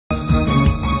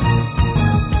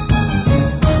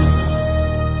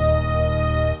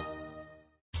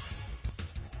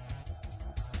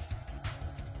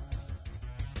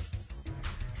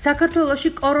საქართველოში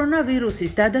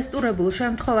კორონავირუსის დადასტურებულ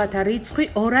შემთხვევათა რიცხვი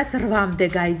 208-მდე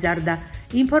გაიზარდა.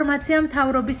 ინფორმაცია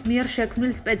მთავრობის მიერ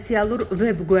შექმნილ სპეციალურ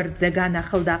ვებგვერდზე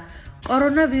განახლდა.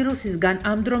 კორონავირუსისგან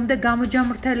ამ დრომდე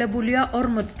გამოჯამრთელებულია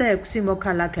 46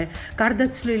 მოქალაქე,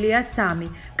 გარდაცვლილია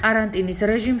 3. კარანტინის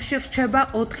რეჟიმში რჩება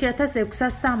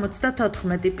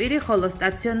 4674 პირი, ხოლო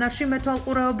სტაციონარში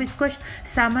მეთვალყურეობის ქვეშ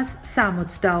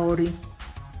 362.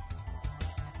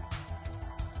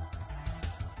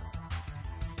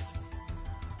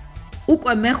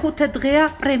 უკვე მეხუთე დღეა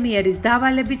პრემიერის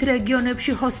დავალებით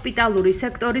რეგიონებში ჰოსპიტალური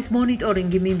სექტორის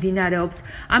მონიტორინგი მიმდინარეობს.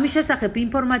 ამის შესახებ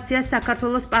ინფორმაციას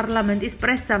საქართველოს პარლამენტის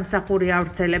პრესსამსახური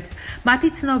ავრცელებს. მათი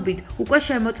ცნობით, უკვე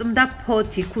შემოწმდა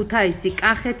ფოთი, ქუთაისი,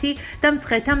 კახეთი და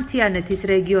მცხეთა-მთიანეთის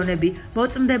რეგიონები.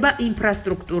 მოწმდება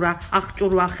ინფრასტრუქტურა,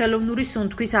 აღჭურვა, ხელოვნური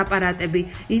სუნთქვის აპარატები,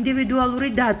 ინდივიდუალური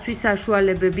დაცვის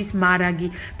საშუალებების მარაგი,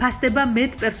 ფასდება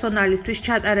მედპერსონალისთვის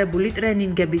ჩატარებული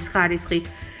ტრენინგების ხარისხი.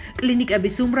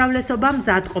 კლინიკების უმრავლესობა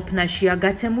მზადყოფნაშია,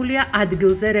 გაცემულია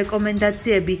ადგილზე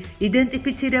რეკომენდაციები,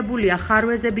 იდენტიფიცირებულია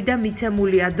ხარვეზები და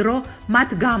მიცემულია დრო მათ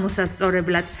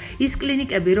გამოსასწორებლად. ის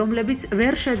კლინიკები, რომლებიც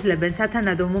ვერ შეძლებენ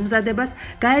სათანადო მომზადებას,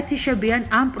 გაეთიშებიან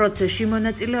ამ პროცესში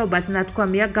მონაწილეობას,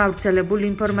 ნათქვამია გავრცელებულ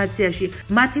ინფორმაციაში.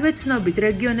 მათივე ცნობით,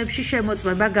 რეგიონებში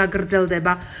შემოწმება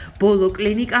გაგრძელდება ბოლო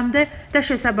კლინიკამდე და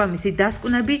შესაბამისი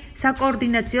დასკვნები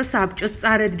საკოორდინაციო საბჭოს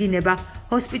წარედგინება.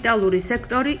 ჰოსპიტალური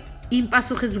სექტორი იმ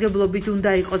პასუხისმგებლობით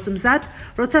უნდა იყოს მზად,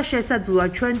 როცა შესაძლოა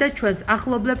ჩვენ და ჩვენს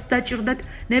ახლობლებს დაჭირდეთ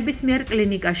ნებისმიერ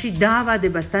კლინიკაში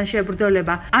დაავადებასთან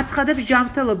შებრძოლება. აცხადებს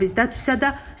ჯანმრთელობის დაცვისა და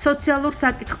სოციალურ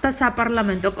საკითხთა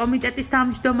საპარლამენტო კომიტეტის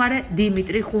თავმჯდომარე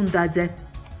დიმიტრი ხუნდაძე.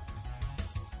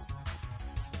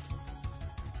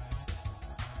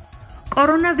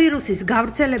 კორონავირუსის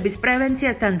გავრცელების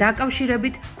პრევენციასთან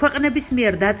დაკავშირებით ქვეყნების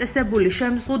მიერ დაწესებული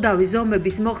შემზღუდავი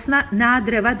ზომების მოხსნა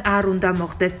ნაადრევად არ უნდა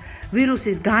მოხდეს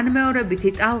ვირუსის განმეორებითი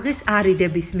ტალღის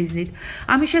არიდების მიზნით.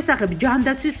 ამის შესახებ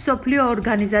ჯანდაცვის მსოფლიო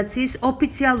ორგანიზაციის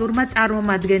ოფიციალურმა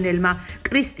წარმომადგენელმა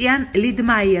კრისტიან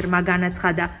ლიდმაიერმა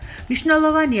განაცხადა.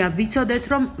 მნიშვნელოვანია ვიცოდეთ,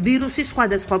 რომ ვირუსი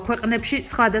სხვადასხვა ქვეყნებში,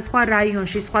 სხვადასხვა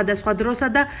რაიონში, სხვადასხვა დროსა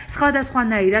და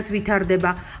სხვადასხვანაირად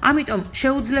ვითარდება. ამიტომ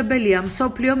შეუძლებელია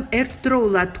მსოფლიომ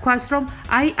ერთდროულად თქვას, რომ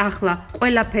აი ახლა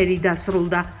ყველაფერი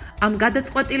დასრულდა. ამ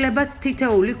გადაწყვეტილებას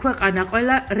თითეული ქვეყანა,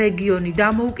 ყველა რეგიონი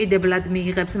დამოუკიდებლად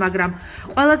მიიღებს, მაგრამ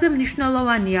ყველაზე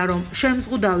მნიშვნელოვანია, რომ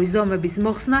შემზღუდავი ზომების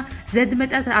მოხსნა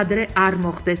ზედმეტად ადრე არ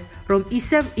მოხდეს, რომ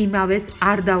ისევ იმავეს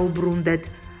არ დაუბრუნდეთ.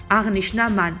 აღნიშნა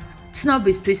მან.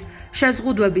 ცნობისთვის,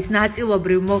 შეზღუდვების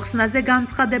ნაწილობრივ მოხსნაზე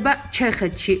განცხადება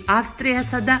ჩეხეთში,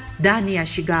 ავსტრიასა და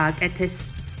დანიაში გააკეთეს.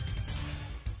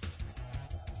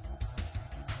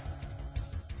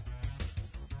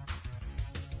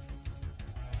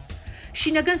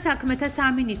 შინაგან საქმეთა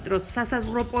სამინისტროს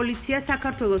სასაზღვრო პოლიცია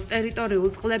საქართველოს ტერიტორიულ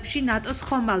წყლებში ნატოს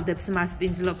ხომალდებს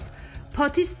მასპინძლობს.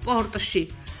 ფოთის პორტში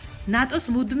ნატოს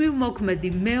მუდმივ მოქმედი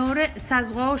მეორე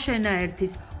საზღვაო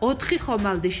შენაერთის 4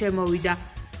 ხომალდი შემოვიდა.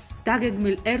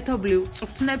 დაგეგმილ ერთობლივ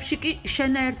წვრთნებში კი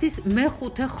შენაერთის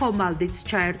მეხუთე ხომალდიც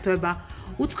ჩაერთვება.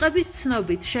 უწყების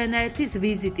ცნობით, შენაერთის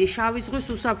ვიზიტი შავი ზღვის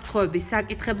უსაფრთხოების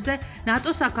საკითხებზე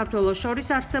ნატო-საქართველოს შორის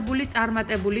არსებული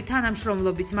წარმატებული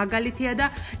თანამშრომლობის მაგალითია და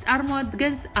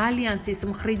წარმოადგენს ალიანსის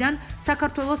მხრიდან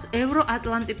საქართველოს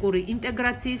ევროატლანტიკური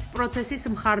ინტეგრაციის პროცესის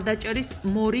მხარდაჭერის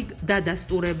მორიგ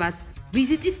დადასტურებას.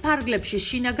 ვიზიტის ფარგლებში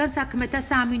შინაგან საქმეთა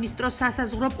სამინისტროს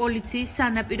სასაზღვრო პოლიციის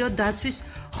სანაპირო დაცვის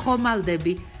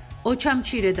ხომალდები,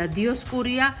 ოჩამჩირე და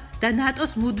დიოსკურია და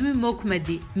ნატოს მუდმივ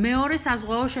მოქმედი მეორე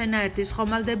საზღვაო შენაერთის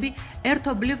ხომალდები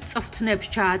ერთობლივ წვრთნებს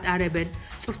ჩაატარებენ.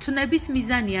 წვრთნების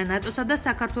მიზანია ნატოსა და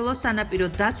საქართველოს სანაპირო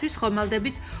დაცვის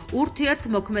ხომალდების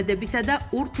ურთიერთმოქმედებისა და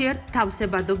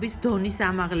ურთიერთთავსებადობის დონის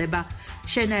ამაღლება.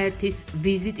 შენაერთის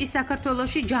ვიზიტი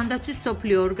საქართველოში ჯანდაცვის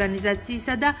მსოფლიო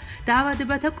ორგანიზაციისა და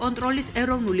დაავადებათა კონტროლის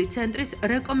ეროვნული ცენტრის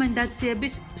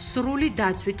რეკომენდაციების სრული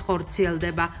დაცვით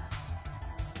ხორციელდება.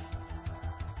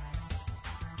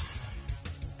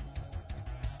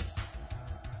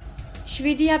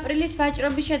 7 აპრილის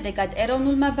ვაჭრობის შედეგად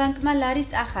ეროვნულმა ბანკმა ლარის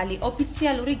ახალი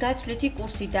ოფიციალური გაცვლითი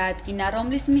კურსი დაადგინა,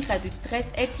 რომლის მიხედვით დღეს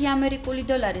 1 ამერიკული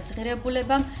დოლარის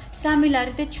ღირებულებამ 3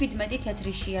 ლარი და 17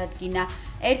 თეთრი შეადგინა.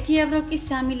 1 ევრო კი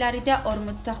 3 ლარი და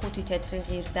 45 თეთრი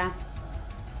ღირდა.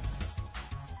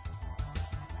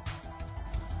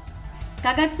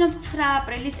 გაგაცნობთ 9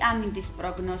 აპრილის ამინდის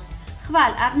პროგნოზს.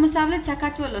 ხვალ აღმოსავლეთ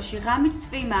საქართველოში ღამით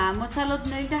წვიმაა,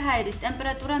 მოსალოდნელი და ჰაერის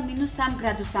ტემპერატურა -3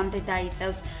 გრადუსამდე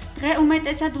დაიწევს. დღე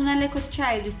უმეტესად უნალექოთ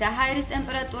ჩაივლის და ჰაერის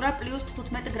ტემპერატურა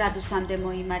 +15 გრადუსამდე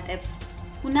მოიმატებს.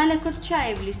 უნალექოთ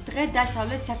ჩაივლის დღე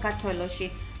დასავლეთ საქართველოში.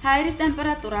 ჰაერის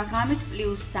ტემპერატურა ღამით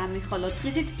 +3, ხოლო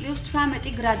დღისით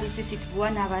 +18 გრადუსი სითბოა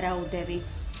ნავარაუდევი.